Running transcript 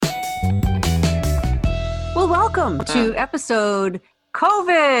welcome to episode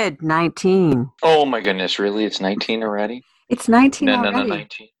COVID-19. Oh my goodness, really? It's 19 already? It's 19 No, already.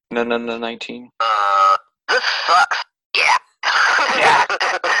 19. No, 19. This sucks. Yeah. Yeah.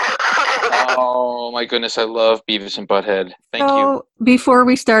 Oh my goodness, I love Beavis and Butthead. Thank you. Before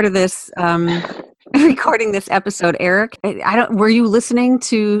we started this, recording this episode, Eric, were you listening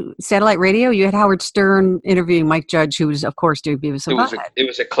to satellite radio? You had Howard Stern interviewing Mike Judge, who was, of course, doing Beavis and Butthead. It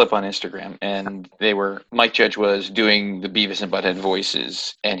was a clip on Instagram, and Mike Judge was doing the Beavis and Butthead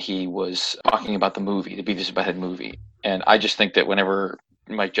voices, and he was talking about the movie, the Beavis and Butthead movie. And I just think that whenever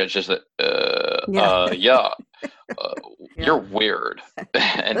Mike Judge says that, you're weird.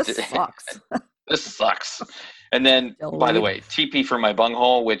 And This sucks. This sucks. And then, by the way, TP for my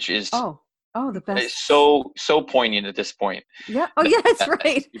bunghole, which is the best. It's so poignant at this point. Yeah. Oh, yeah, that's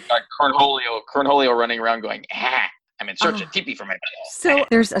right. You've got Cornholio running around going, I'm in search of TP for my bunghole. So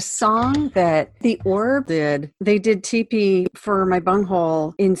there's a song that the Orb did. They did TP for my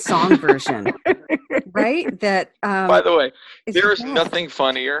bunghole in song version, right? That. By the way, there is nothing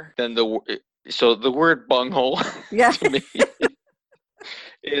funnier than the word bunghole. Yeah. To me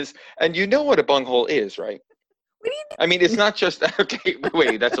is, and you know what a bunghole is, right? What do you mean? I mean, it's not just okay.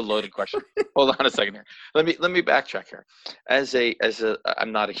 Wait, that's a loaded question. Hold on a second here. Let me backtrack here.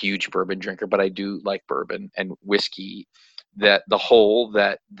 I'm not a huge bourbon drinker, but I do like bourbon and whiskey. That the hole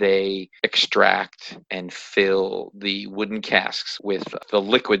that they extract and fill the wooden casks with the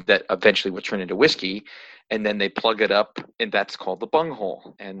liquid that eventually will turn into whiskey, and then they plug it up, and that's called the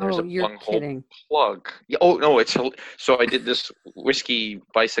bunghole. And there's a bunghole plug. Yeah, oh no, so I did this whiskey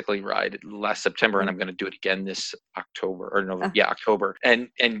bicycling ride last September, and I'm going to do it again this October October. And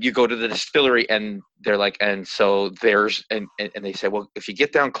you go to the distillery, and they're like, and so there's and they say, well, if you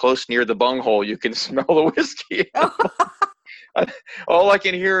get down close near the bunghole, you can smell the whiskey. All I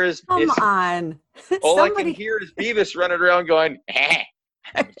can hear is I can hear is Beavis running around going,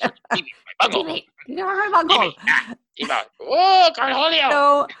 bunghole. Oh,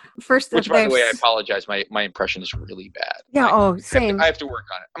 Cornholio. So Which, by the way, I apologize. My impression is really bad. Yeah. Same. I have to work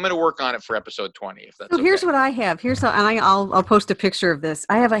on it. I'm going to work on it for episode 20. If that's Here's what I have. I'll post a picture of this.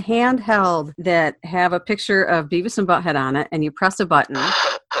 I have a handheld that have a picture of Beavis and Butthead on it, and you press a button.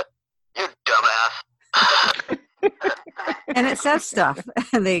 You dumbass. And it says stuff.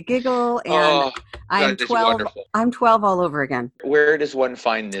 And they giggle, and I'm 12. Wonderful. I'm 12 all over again. Where does one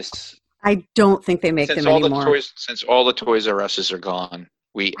find this? I don't think they make them anymore. Since all the Toys R Us's are gone,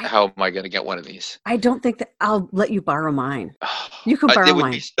 how am I going to get one of these? I don't think that I'll let you borrow mine. You can borrow mine. It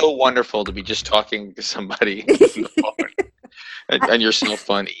would be so wonderful to be just talking to somebody on your cell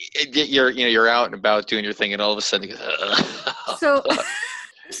phone. You're out and about doing your thing, and all of a sudden you go, So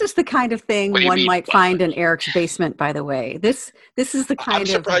this is the kind of thing one might find in Eric's basement, by the way. This is the kind of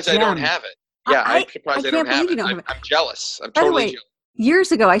I'm surprised I don't have it. Yeah, I'm surprised I don't have it. I'm jealous. I'm totally jealous.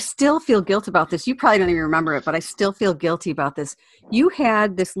 Years ago, I still feel guilt about this. You probably don't even remember it, but I still feel guilty about this. You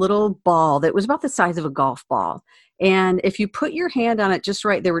had this little ball that was about the size of a golf ball. And if you put your hand on it just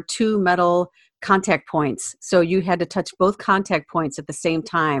right, there were two metal contact points. So you had to touch both contact points at the same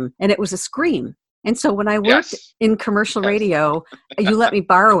time. And it was a scream. And so when I worked in commercial radio, you let me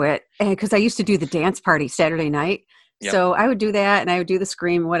borrow it because I used to do the dance party Saturday night. Yep. So I would do that, and I would do the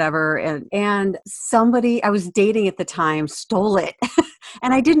scream, whatever. And somebody I was dating at the time stole it,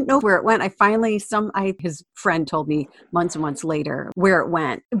 and I didn't know where it went. His friend told me months and months later where it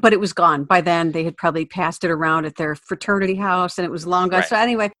went, but it was gone. By then, they had probably passed it around at their fraternity house, and it was long gone. Right. So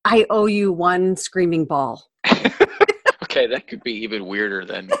anyway, I owe you one screaming ball. Okay, that could be even weirder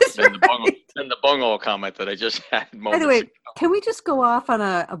than the bunghole comment that I just had. By the way, can we just go off on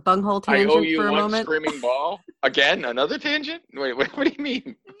a bunghole tangent for a moment? I owe you one screaming ball? Again, another tangent? Wait, what do you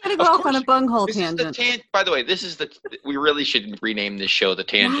mean? I'm going to go off on a bunghole tangent. By the way, we really should rename this show the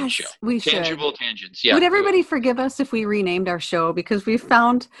Tangent Show. We should. Tangible Tangents, yeah. Would everybody forgive us if we renamed our show? Because we've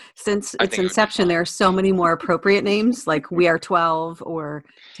found since its inception there are so many more appropriate names, like We Are 12 or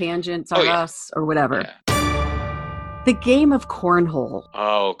Tangents Are Us or whatever. Yeah. The game of cornhole.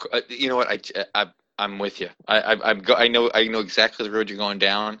 Oh, you know what? I'm with you. I know exactly the road you're going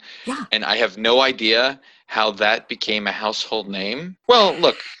down. Yeah. And I have no idea how that became a household name. Well,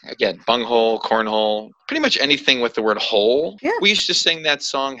 look, again, bunghole, cornhole, pretty much anything with the word hole. Yeah. We used to sing that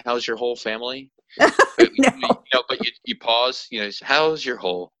song, How's Your Whole Family? No. But you pause, how's your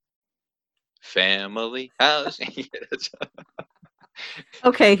whole family?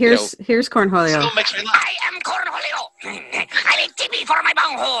 Okay, here's Cornholio. Still makes me laugh. I am Cornholio. I need TP for my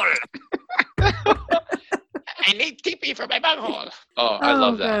bunghole. I need TP for my bunghole. Oh, I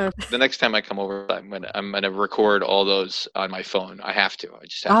love that. God. The next time I come over, I'm gonna record all those on my phone. I have to. I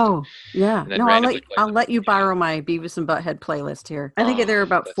just have to. Oh, yeah. And then No, randomly play I'll them. let you borrow my Beavis and Butthead playlist here. I think Oh, there are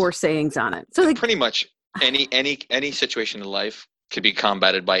about that's- 4 sayings on it. So like, Pretty much any situation in life could be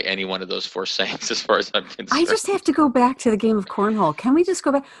combated by any one of those 4 sayings, as far as I'm concerned. I just have to go back to the game of cornhole. Can we just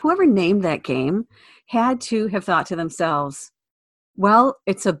go back? Whoever named that game had to have thought to themselves, well,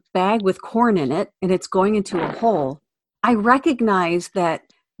 it's a bag with corn in it and it's going into a hole. I recognize that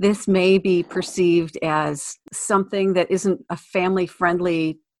this may be perceived as something that isn't a family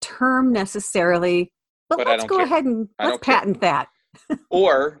friendly term necessarily, but But I let's don't go care. ahead and I let's don't care. patent that.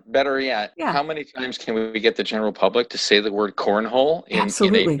 Or better yet, Yeah. how many times can we get the general public to say the word cornhole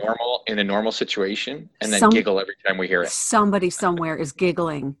Absolutely. in a normal situation and then Some- giggle every time we hear it? Somebody somewhere is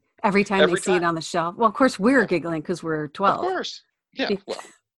giggling every time Every they see it time. on the shelf. Well, of course, we're giggling because we're 12. Of course. Yeah. Be- Well,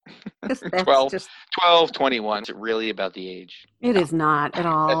 'Cause that's 12, just, 12, 21. Is it really about the age? it is not at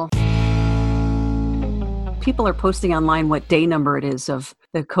all. People are posting online what day number it is of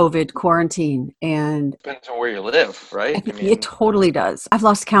the COVID quarantine, and Depends on where you live, right? it totally does. I've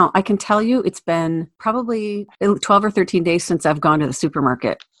lost count. I can tell you it's been probably 12 or 13 days since I've gone to the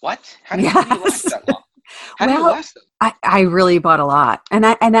supermarket. What? How do you last Yes. that long? How do you Well, last that? I really bought a lot, and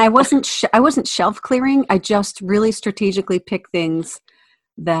I wasn't I wasn't shelf clearing. I just really strategically picked things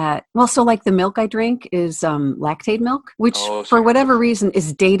that, well, so like the milk I drink is lactate milk, which Oh, so for you have whatever to- reason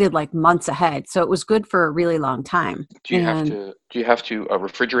is dated like months ahead. So it was good for a really long time. Do you And- have to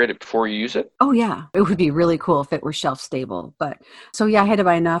refrigerate it before you use it? Oh yeah, it would be really cool if it were shelf stable. But so yeah, I had to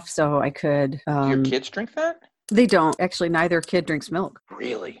buy enough so I could. Do your kids drink that? They don't actually. Neither kid drinks milk.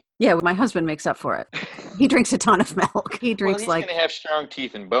 Really? Yeah, my husband makes up for it. He drinks a ton of milk. He Well, drinks he's like going to have strong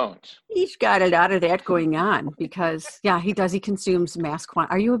teeth and bones. he's got a lot of that going on because yeah, he does. He consumes mass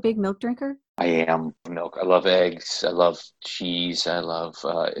quantity. Are you a big milk drinker? I am milk. I love eggs. I love cheese. I love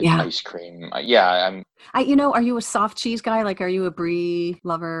Yeah. ice cream. I'm. Are you a soft cheese guy? Like, are you a brie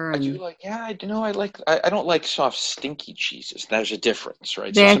lover? I do And like. Yeah, I do know. I like. I don't like soft, stinky cheeses. There's a difference,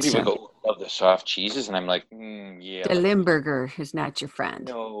 right? So some That's people right. go, "Oh, love the soft cheeses," and I'm like, yeah. the Limburger is not your friend.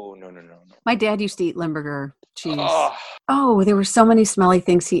 No. My dad used to eat Limburger cheese. Oh, Oh, there were so many smelly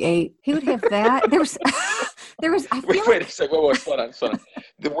things he ate. He would have that. There was, I feel wait a second. Wait, slow down.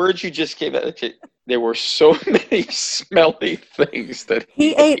 The words you just gave out. Okay, there were so many smelly things that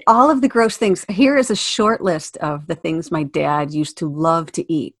he ate all of the gross things. Here is a short list of the things my dad used to love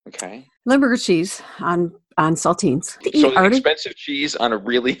to eat. Okay. Limburger cheese on saltines. To So eat an expensive cheese on a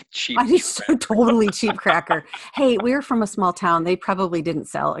really cheap. I just so totally cheap cracker. Hey, we're from a small town. They probably didn't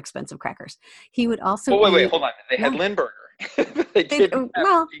sell expensive crackers. He would also Wait, eat, hold on. They had Yeah. Limburger. They They- didn't have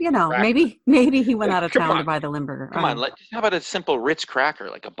well, cheap crackers. maybe he went out of Come town to on. buy the Limburger. Come on, how about a simple Ritz cracker,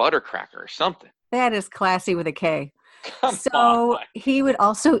 like a butter cracker or something? That is classy with a K. Come So on. he would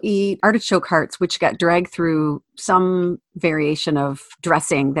also eat artichoke hearts, which got dragged through some variation of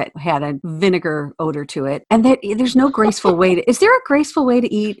dressing that had a vinegar odor to it. And there's no graceful way to. Is there a graceful way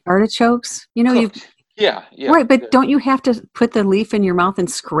to eat artichokes? You know, you Cooked. Yeah. right, but don't you have to put the leaf in your mouth and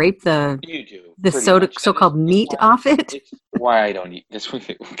scrape the You do. the pretty soda much. so-called It's meat why- off it? It's why I don't eat this.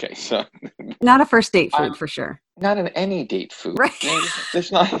 Okay, so Not a first date food I'm- for sure. not in any date food. Right.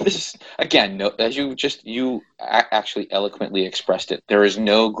 There's not. This again. No, as you actually eloquently expressed it. There is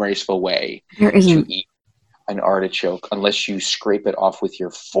no graceful way There to isn't. eat an artichoke unless you scrape it off with your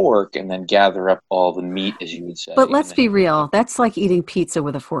fork and then gather up all the meat, as you would say. But let's and be real. That's like eating pizza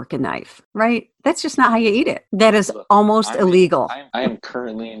with a fork and knife, right? That's just not how you eat it. That is Look, almost illegal. I am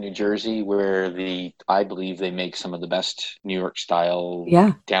currently in New Jersey, where I believe they make some of the best New York style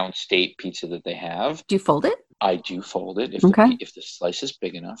Yeah. downstate pizza that they have. Do you fold it? I do fold it if Okay. if the slice is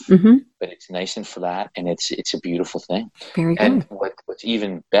big enough, Mm-hmm. but it's nice and flat, and it's a beautiful thing. Very good. And what's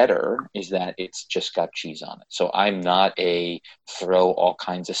even better is that it's just got cheese on it. So I'm not a throw all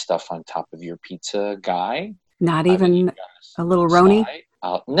kinds of stuff on top of your pizza guy. Not I even mean, a little roni? side.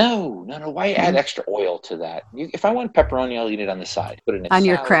 No. Why add extra oil to that? If I want pepperoni, I'll eat it on the side. Put it in a On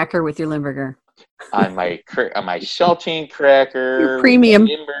your salad, cracker with your Limburger. on my saltine cracker, Your premium.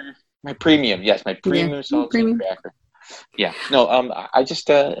 my premium, yes, my premium saltine premium. cracker. Yeah, no, I just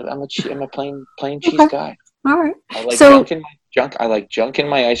I'm a plain cheese Okay. guy. All right. I like So- I like junk in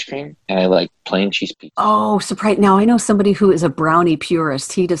my ice cream, and I like plain cheese pizza. Oh, surprise. Now, I know somebody who is a brownie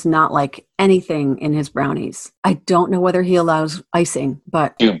purist. He does not like anything in his brownies. I don't know whether he allows icing,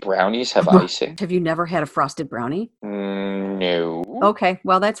 but Do brownies have icing? have you never had a frosted brownie? No. Okay,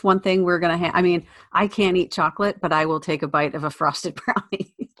 well, that's one thing we're going to have. I mean, I can't eat chocolate, but I will take a bite of a frosted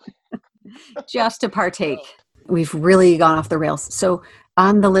brownie just to partake. We've really gone off the rails. So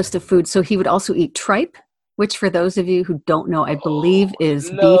on the list of foods, so he would also eat tripe, which for those of you who don't know, I believe is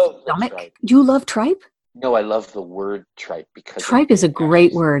beef love the stomach. tripe. Do you love tripe? No, I love the word tripe because Tripe is a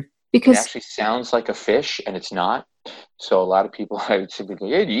great word it because actually sounds like a fish and it's not. So a lot of people I would simply go,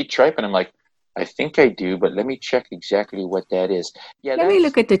 "Hey, do you eat tripe?" And I'm like, I think I do, but let me check exactly what that is. Yeah, let me that's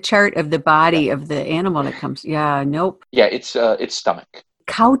look at the chart of the body of the animal that comes. Yeah, nope. yeah, it's stomach.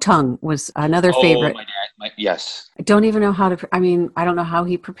 Cow tongue was another Oh, favorite. yes. I don't even know how to, I mean, I don't know how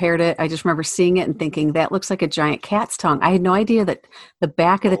he prepared it. I just remember seeing it and thinking that looks like a giant cat's tongue. I had no idea that the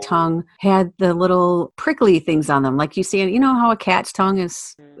back of the tongue had the little prickly things on them. Like you see, you know how a cat's tongue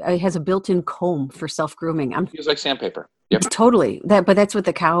is, it has a built-in comb for self-grooming. I'm Feels like sandpaper. Yep. totally that, but that's what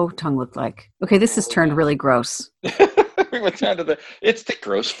the cow tongue looked like. Okay, this has turned really gross. We went down to it's the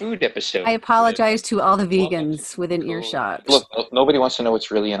gross food episode. I apologize to all the vegans within earshot. Look, nobody wants to know what's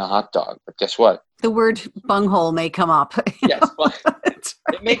really in a hot dog, but guess what? The word bunghole may come up. Yes, That's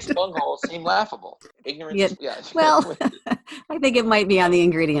right. it makes bunghole seem laughable. Ignorance. Yeah. Yeah. Well, I think it might be on the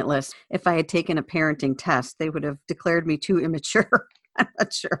ingredient list. If I had taken a parenting test, they would have declared me too immature. I'm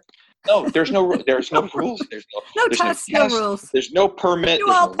not sure. No, there's no rules. There's no tests, no test, rules. There's no permit. You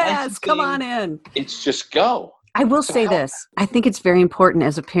there's all no pass. Come licensing. on in. It's just go. I will say this. I think it's very important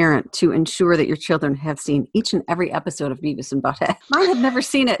as a parent to ensure that your children have seen each and every episode of Beavis and Butthead. Mine have never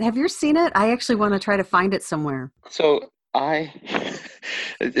seen it. Have you seen it? I actually want to try to find it somewhere. So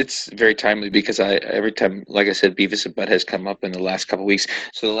it's very timely because every time, like I said, Beavis and Butt has come up in the last couple of weeks.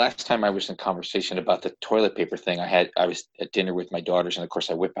 So the last time I was in conversation about the toilet paper thing, I was at dinner with my daughters, and of course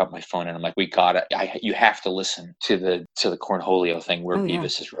I whip out my phone and I'm like, you have to listen to the cornholio thing where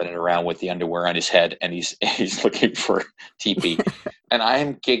Beavis is running around with the underwear on his head and he's looking for TP. And I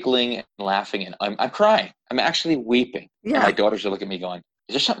am giggling and laughing and I'm crying. I'm actually weeping. Yeah. And my daughters are looking at me going,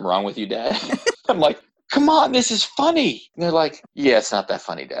 "Is there something wrong with you, Dad?" I'm like, "Come on, this is funny." And they're like, "Yeah, it's not that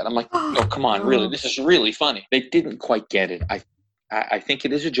funny, Dad." I'm like, "No, come on, really, this is really funny." They didn't quite get it. I think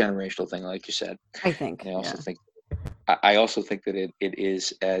it is a generational thing, like you said. I think. And I also think that it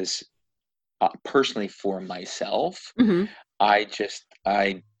is as personally for myself. Mm-hmm. I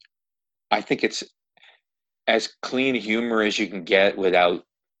think it's as clean humor as you can get without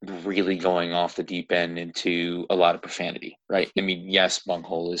really going off the deep end into a lot of profanity, right? I mean, yes,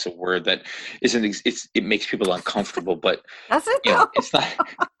 bunghole is a word that it makes people uncomfortable, but that's it. You know, it's not.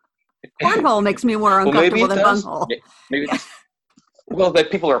 Cornhole makes me more uncomfortable than bunghole. Maybe well,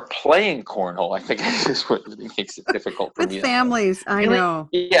 that people are playing cornhole, I think is what really makes it difficult for with me. families, I know.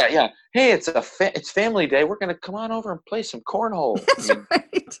 Yeah. Hey, it's family day. We're gonna come on over and play some cornhole. That's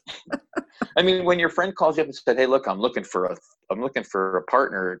right. I mean, when your friend calls you up and said, "Hey, look, I'm looking for a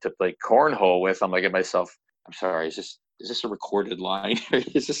partner to play cornhole with," I'm like to myself, "I'm sorry, is this a recorded line?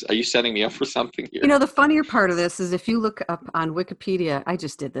 Are you setting me up for something here?" You know, the funnier part of this is if you look up on Wikipedia, I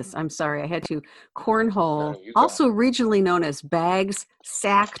just did this. I'm sorry, I had to. Cornhole, also regionally known as bags,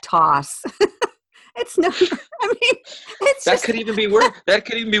 sack toss. It's no, I mean, it's that could even be worse. That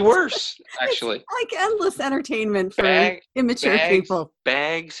could even be worse, actually. It's like endless entertainment for immature people.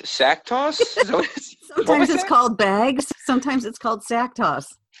 Bags, sack toss? Sometimes it's called bags. Sometimes it's called sack toss.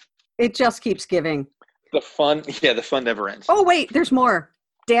 It just keeps giving. The fun never ends. Oh, wait, there's more.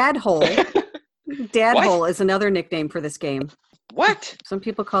 Dad hole. Dad hole is another nickname for this game. What? Some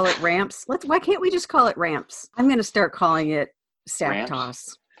people call it ramps. Why can't we just call it ramps? I'm going to start calling it sack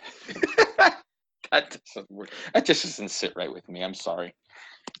toss. That just doesn't sit right with me. I'm sorry.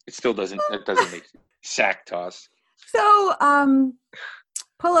 It still doesn't. It doesn't make sense. Sack toss. So,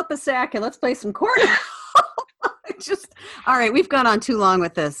 pull up a sack and let's play some cornhole. All right. We've gone on too long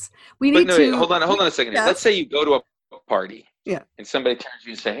with this. Hold on a second. Yes. Let's say you go to a party. Yeah. And somebody turns to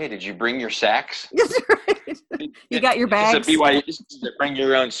you and say, "Hey, did you bring your sacks?" That's right. You got your bags. Bring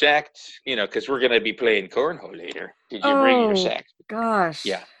your own sacks. You know, because we're gonna be playing cornhole later. Did you bring your sacks? Gosh.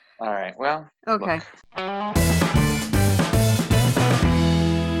 Yeah. All right. Well. Okay.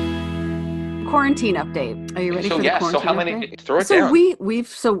 Quarantine update. Are you ready for the quarantine So how many? Update? Throw it down.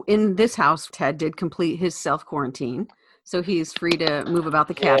 So in this house, Ted did complete his self-quarantine. So he's free to move about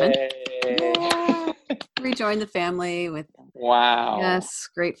the cabin. Yay. Rejoin the family with. Wow. Yes,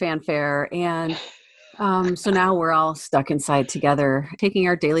 great fanfare. And so now we're all stuck inside together, taking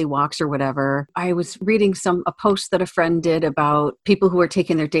our daily walks or whatever. I was reading a post that a friend did about people who are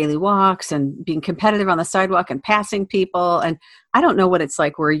taking their daily walks and being competitive on the sidewalk and passing people. And I don't know what it's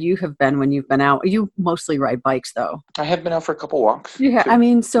like where you have been when you've been out. You mostly ride bikes, though. I have been out for a couple walks. Yeah, I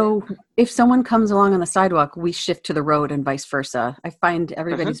mean, so if someone comes along on the sidewalk, we shift to the road and vice versa. I find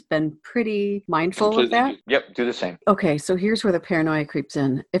everybody's been pretty mindful of that. Yep, do the same. Okay, so here's where the paranoia creeps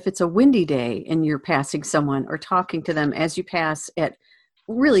in. If it's a windy day and you're passing someone or talking to them as you pass at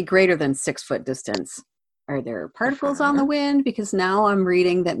really greater than 6 foot distance, Are there particles on the wind? Because now I'm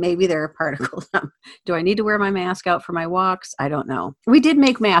reading that maybe there are particles. Do I need to wear my mask out for my walks? I don't know. We did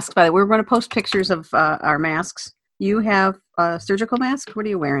make masks, by the way. We're going to post pictures of our masks. You have a surgical mask? What are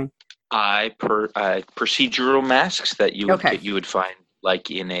you wearing? Procedural masks that you would Okay. you would find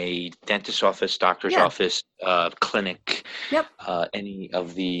like in a dentist's office, doctor's Yeah. office, clinic, Yep. any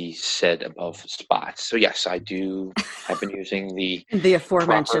of the said above spots. So yes, I do. I've been using the The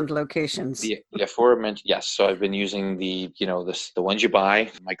aforementioned locations. the aforementioned. Yes, so I've been using the ones you buy.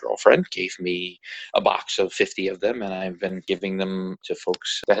 My girlfriend gave me a box of 50 of them, and I've been giving them to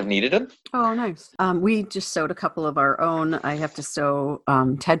folks that have needed them. Oh, nice. We just sewed a couple of our own. I have to sew.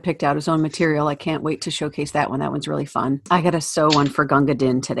 Ted picked out his own material. I can't wait to showcase that one. That one's really fun. I got to sew one for Gunga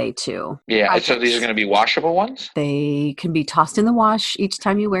Din today too. Yeah, so these are going to be washable ones? They can be tossed in the wash each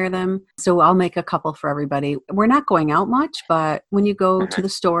time you wear them. So I'll make a couple for everybody. We're not going out much, but when you go to the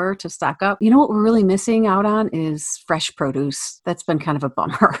store to stock up, you know what we're really missing out on is fresh produce. That's been kind of a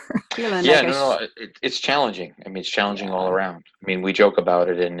bummer. It's challenging. I mean, it's challenging all around. I mean, we joke about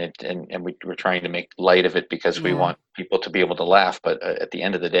it, and we're trying to make light of it because we want people to be able to laugh. But at the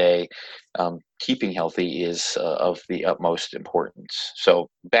end of the day, keeping healthy is of the utmost importance. So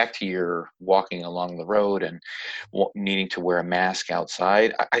back to your walking along the road and needing to wear a mask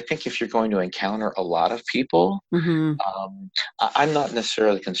outside. I think if you're going to encounter a lot of people, I'm not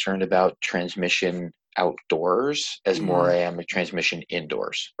necessarily concerned about transmission outdoors as more I am a transmission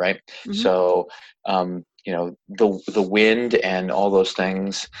indoors, right? So the wind and all those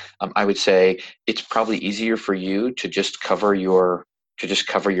things, I would say it's probably easier for you to just cover your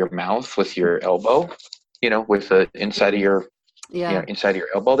mouth with your elbow, with the inside of your inside of your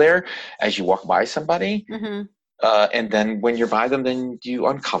elbow there as you walk by somebody. And then when you're by them, then you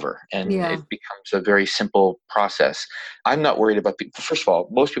uncover, and it becomes a very simple process. I'm not worried about people. First of all,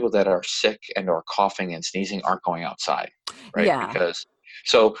 most people that are sick and are coughing and sneezing aren't going outside, right? Yeah.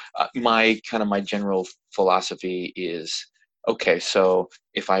 My general philosophy is, okay, so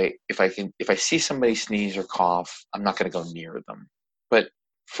if I see somebody sneeze or cough, I'm not going to go near them. But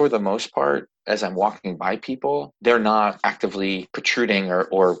for the most part, as I'm walking by people, they're not actively protruding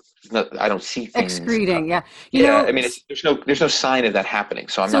or I don't see things excreting. I mean, there's no sign of that happening,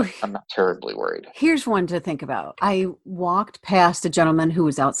 so I'm not terribly worried. Here's one to think about. I walked past a gentleman who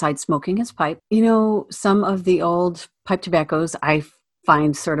was outside smoking his pipe. Some of the old pipe tobaccos I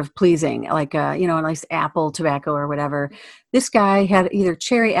find sort of pleasing, like a nice apple tobacco or whatever. This guy had either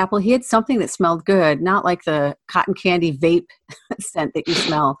cherry apple. He had something that smelled good, not like the cotton candy vape scent that you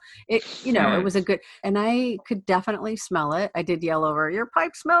smell. It was a good, and I could definitely smell it. I did yell over, "Your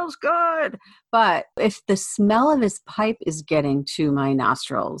pipe smells good." But if the smell of his pipe is getting to my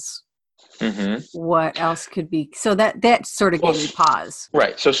nostrils, what else could be? So that sort of gave me pause.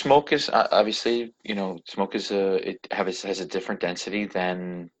 Right. So smoke is obviously, smoke is has a different density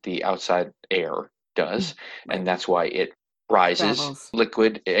than the outside air does, and that's why it rises.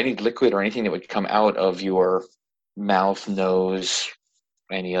 Travels. Any liquid or anything that would come out of your mouth, nose,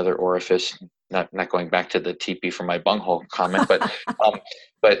 any other orifice. Not going back to the teepee from my bunghole comment, but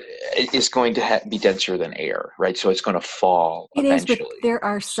it's going to be denser than air, right? So it's going to fall eventually. It is,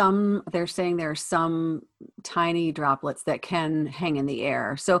 but they're saying there are some tiny droplets that can hang in the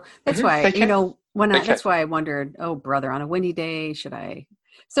air. So that's why, that's why I wondered, oh, brother, on a windy day, should I?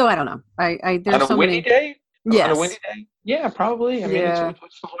 So I don't know. There's on a windy day? Yes. On a windy day? Yeah, probably. I mean,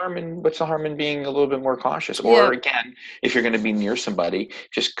 what's the harm in being a little bit more cautious? Or again, if you're going to be near somebody,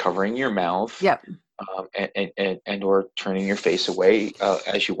 just covering your mouth. Yep. And or turning your face away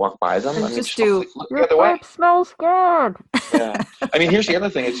as you walk by them. And look the other way. Smells good. Yeah. I mean, here's the other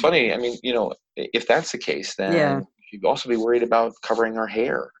thing. It's funny. I mean, if that's the case, then you'd also be worried about covering our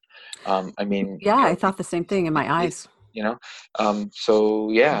hair. I thought the same thing in my eyes. I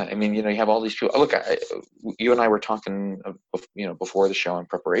mean, you have all these people. Look, you and I were talking, before the show in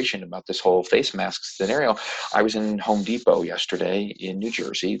preparation about this whole face mask scenario. I was in Home Depot yesterday in New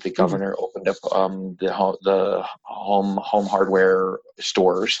Jersey. The governor opened up the home hardware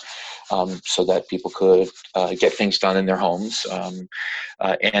stores so that people could get things done in their homes.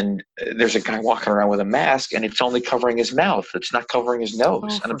 And there's a guy walking around with a mask, and it's only covering his mouth. It's not covering his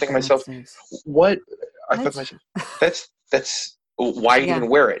nose. And I'm thinking to myself, what? I thought to myself, that's why he didn't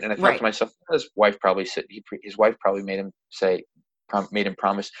wear it. And I thought to myself, his wife probably made him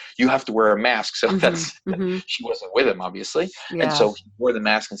promise, you have to wear a mask. So she wasn't with him, obviously. Yeah. And so he wore the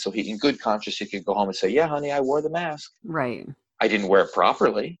mask. And so he, in good conscience, he could go home and say, yeah, honey, I wore the mask. Right. I didn't wear it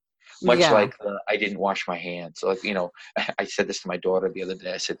properly. much Yeah. like I didn't wash my hands. Like, I said this to my daughter the other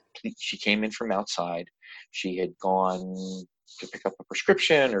day. I said, she came in from outside. She had gone to pick up a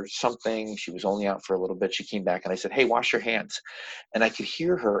prescription or something. She was only out for a little bit. She came back and I said, hey, wash your hands. And I could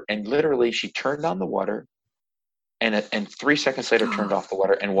hear her, and literally she turned on the water and 3 seconds later turned off the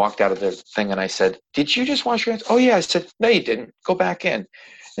water and walked out of the thing. And I said, did you just wash your hands? Oh yeah. I said, no, you didn't. Go back in.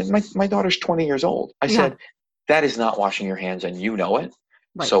 And my daughter's 20 years old. I said, that is not washing your hands, and you know it.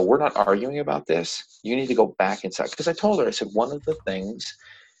 Right. So we're not arguing about this. You need to go back inside. Because I told her, I said, one of the things,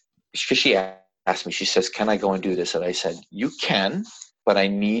 because she asked me, she says, can I go and do this? And I said, you can, but I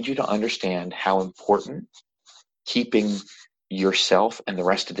need you to understand how important keeping yourself and the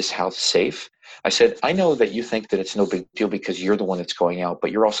rest of this house safe. I said, I know that you think that it's no big deal because you're the one that's going out,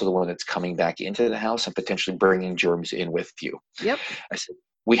 but you're also the one that's coming back into the house and potentially bringing germs in with you. Yep. I said,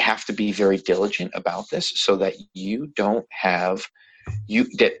 we have to be very diligent about this so that you don't have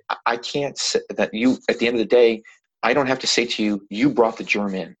I can't say that you, at the end of the day, I don't have to say to you, you brought the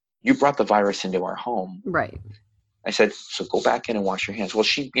germ in. You brought the virus into our home. Right. I said, so go back in and wash your hands. Well,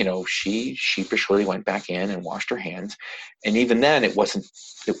 she sheepishly went back in and washed her hands. And even then it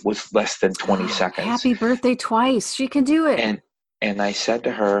was less than 20 seconds. Happy birthday twice. She can do it. And I said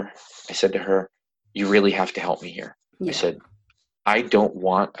to her, you really have to help me here. Yeah. I said, I don't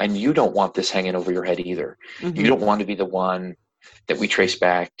want, and you don't want this hanging over your head either. Mm-hmm. You don't want to be the one that we trace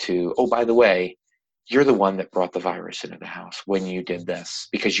back to, oh, by the way, you're the one that brought the virus into the house when you did this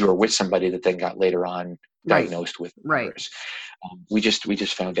because you were with somebody that then got later on diagnosed with the virus. We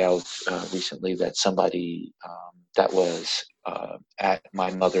just found out recently that somebody that was at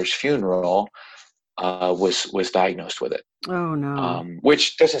my mother's funeral was diagnosed with it. Oh no!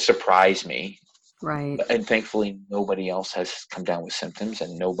 Which doesn't surprise me. Right. And thankfully, nobody else has come down with symptoms,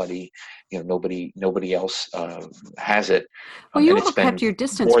 and nobody else has it. Well, you all kept your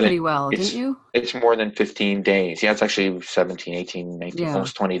distance pretty well, didn't you? It's more than 15 days. Yeah, it's actually 17, 18, 19,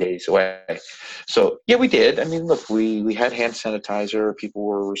 almost 20 days away. So, yeah, we did. I mean, look, we had hand sanitizer. People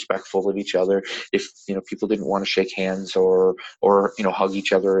were respectful of each other. If, people didn't want to shake hands or hug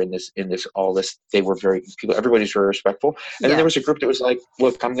each other in this, they were everybody's very respectful. And then there was a group that was like,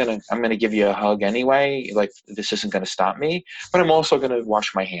 look, I'm going to give you a hug anyway. Like, this isn't going to stop me, but I'm also going to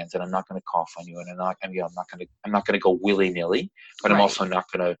wash my hands, and I'm not going to cough on you, and I'm not going to go willy-nilly, but I'm also not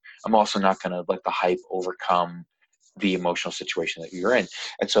going to let the hype overcome the emotional situation that you're in.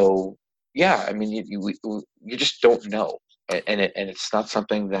 And so, yeah, I mean, you just don't know. And it's not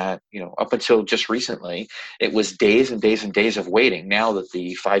something that, up until just recently, it was days and days and days of waiting. Now that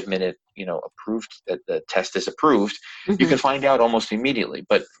the 5-minute, approved, that the test is approved, you can find out almost immediately.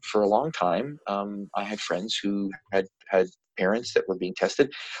 But for a long time, I had friends who had parents that were being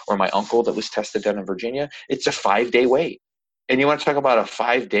tested, or my uncle that was tested down in Virginia. It's a 5-day wait. And you want to talk about a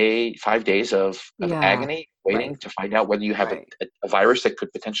 5 days of agony waiting to find out whether you have a virus that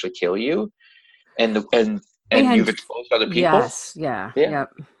could potentially kill you. And you've exposed other people. Yes. Yeah. Yep.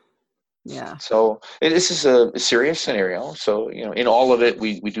 Yeah. So this is a serious scenario. So, in all of it,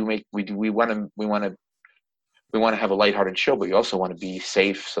 we want to have a lighthearted show, but we also want to be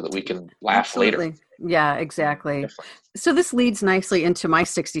safe so that we can laugh later. Yeah, exactly. Definitely. So this leads nicely into my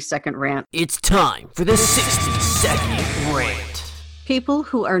 60-second rant. It's time for the 60-second rant. People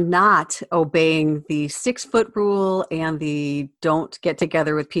who are not obeying the 6-foot rule and the don't get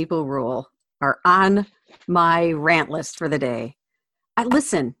together with people rule are on my rant list for the day.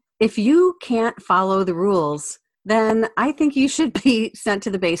 Listen, if you can't follow the rules, then I think you should be sent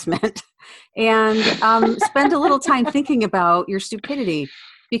to the basement and spend a little time thinking about your stupidity.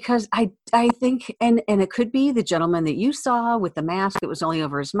 Because I think, and it could be the gentleman that you saw with the mask that was only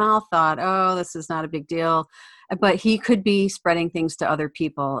over his mouth thought, oh, this is not a big deal. But he could be spreading things to other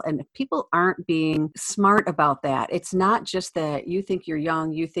people. And people aren't being smart about that. It's not just that you think you're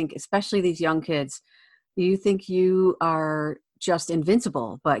young. You think, especially these young kids, you think you are just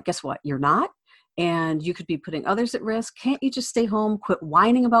invincible. But guess what? You're not. And you could be putting others at risk. Can't you just stay home? Quit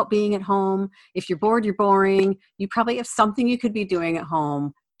whining about being at home. If you're bored, you're boring. You probably have something you could be doing at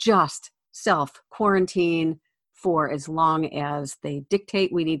home. Just self-quarantine for as long as they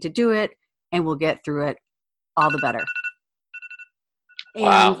dictate we need to do it, and we'll get through it, all the better.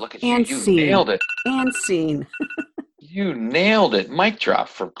 Wow, look at you. You nailed it. And scene. You nailed it. Mic drop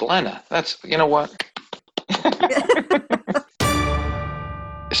for Glenna. That's, you know what?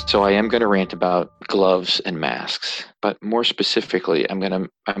 So I am going to rant about gloves and masks, but more specifically, I'm going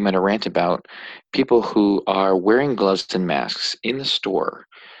to rant about people who are wearing gloves and masks in the store,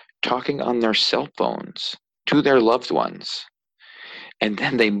 talking on their cell phones to their loved ones. and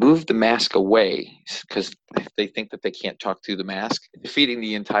then they move the mask away because they think that they can't talk through the mask, defeating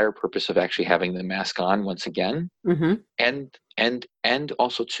the entire purpose of actually having the mask on once again. Mm-hmm. And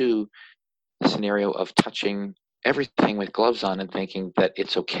also too, the scenario of touching everything with gloves on and thinking that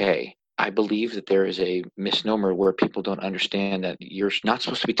it's okay. I believe that there is a misnomer where people don't understand that you're not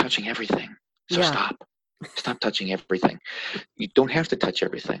supposed to be touching everything. So Yeah. Stop touching everything. You don't have to touch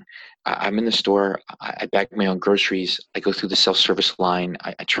everything. I'm in the store. I bag my own groceries. I go through the self-service line.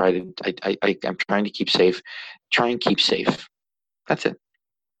 I'm trying to keep safe. Try and keep safe. That's it.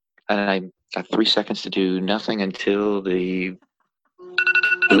 And I got 3 seconds to do nothing until the.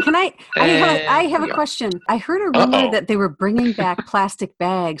 And can I have there a we are. question. I heard a rumor Uh-oh. that they were bringing back plastic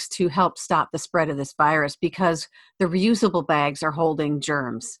bags to help stop the spread of this virus because the reusable bags are holding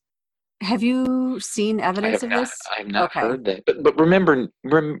germs. Have you seen evidence of this? I've not Okay. heard that. But remember,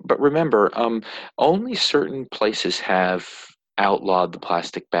 only certain places have outlawed the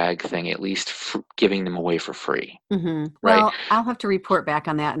plastic bag thing, at least giving them away for free. Mm-hmm. Right. Well, I'll have to report back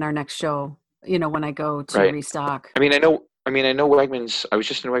on that in our next show, when I go to Right. restock. I mean, I know Wegmans. I was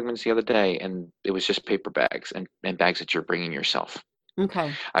just in Wegmans the other day, and it was just paper bags and bags that you're bringing yourself.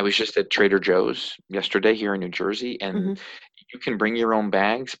 Okay. I was just at Trader Joe's yesterday here in New Jersey, and Mm-hmm. you can bring your own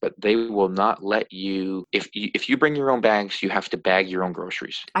bags, but they will not let you. If you bring your own bags, you have to bag your own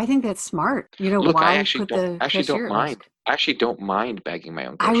groceries. I think that's smart. Look, Why I actually put the don't cashier at mind. risk? I actually don't mind bagging my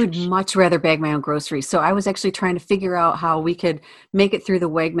own I would groceries. much rather bag my own groceries. So I was actually trying to figure out how we could make it through the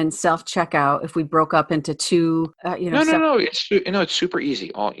Wegmans self-checkout if we broke up into two, No. It's super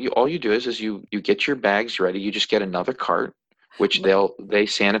easy. All you do is you get your bags ready. You just get another cart, which they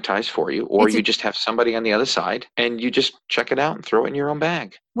sanitize for you, or It's you just have somebody on the other side, and you just check it out and throw it in your own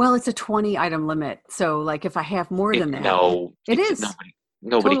bag. Well, it's a 20 item limit. So like if I have more than that, it is.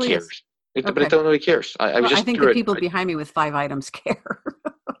 Nobody Totally cares. is. But Okay. nobody cares. I was Well, just I think through the it. people behind me with 5 items care.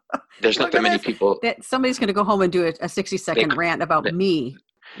 There's not Look that at many this. people. That somebody's going to go home and do a 60-second rant about me.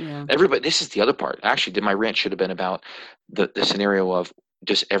 Yeah. Everybody. This is the other part. Actually, my rant should have been about the scenario of,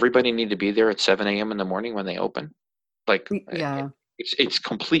 does everybody need to be there at 7 a.m. in the morning when they open? Like, Yeah. it's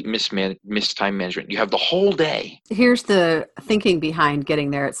complete missed time management. You have the whole day. Here's the thinking behind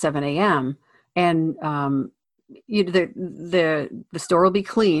getting there at 7 a.m. And the store will be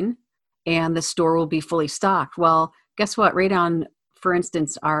clean and the store will be fully stocked. Well, guess what? Right on, for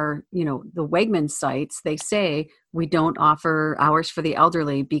instance, our, the Wegmans sites, they say we don't offer hours for the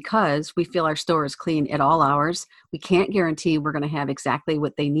elderly because we feel our store is clean at all hours. We can't guarantee we're going to have exactly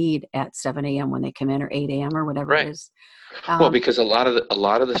what they need at 7 a.m. when they come in, or 8 a.m. or whatever it is. Well, because a lot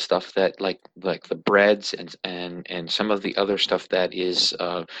of the stuff that like the breads and some of the other stuff that is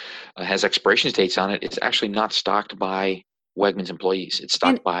has expiration dates on it, it's actually not stocked by Wegmans employees. It's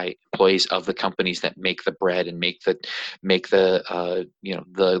stocked by employees of the companies that make the bread and make the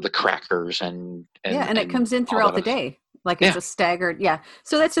the crackers and it comes in throughout the day. Like it's a staggered. Yeah.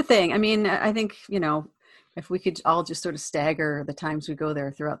 So that's the thing. I mean, I think, if we could all just sort of stagger the times we go there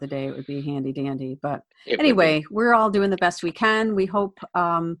throughout the day, it would be handy dandy. But anyway, we're all doing the best we can. We hope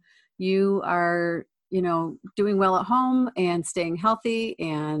you are, doing well at home and staying healthy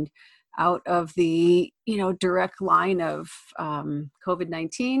and out of the, direct line of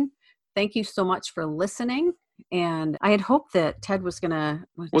COVID-19. Thank you so much for listening. And I had hoped that Ted was going to...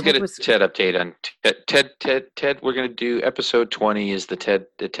 We'll get a Ted update on Ted. We're going to do episode 20 is the Ted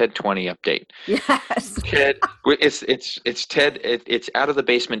 20 update. Yes. Ted, it's Ted. It's out of the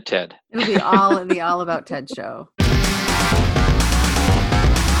basement, Ted. It'll be all about Ted show.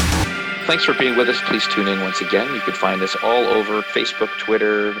 Thanks for being with us. Please tune in once again. You can find us all over Facebook,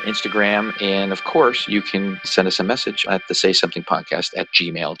 Twitter, Instagram, and of course, you can send us a message at the Say Something Podcast at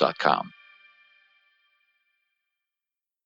gmail.com.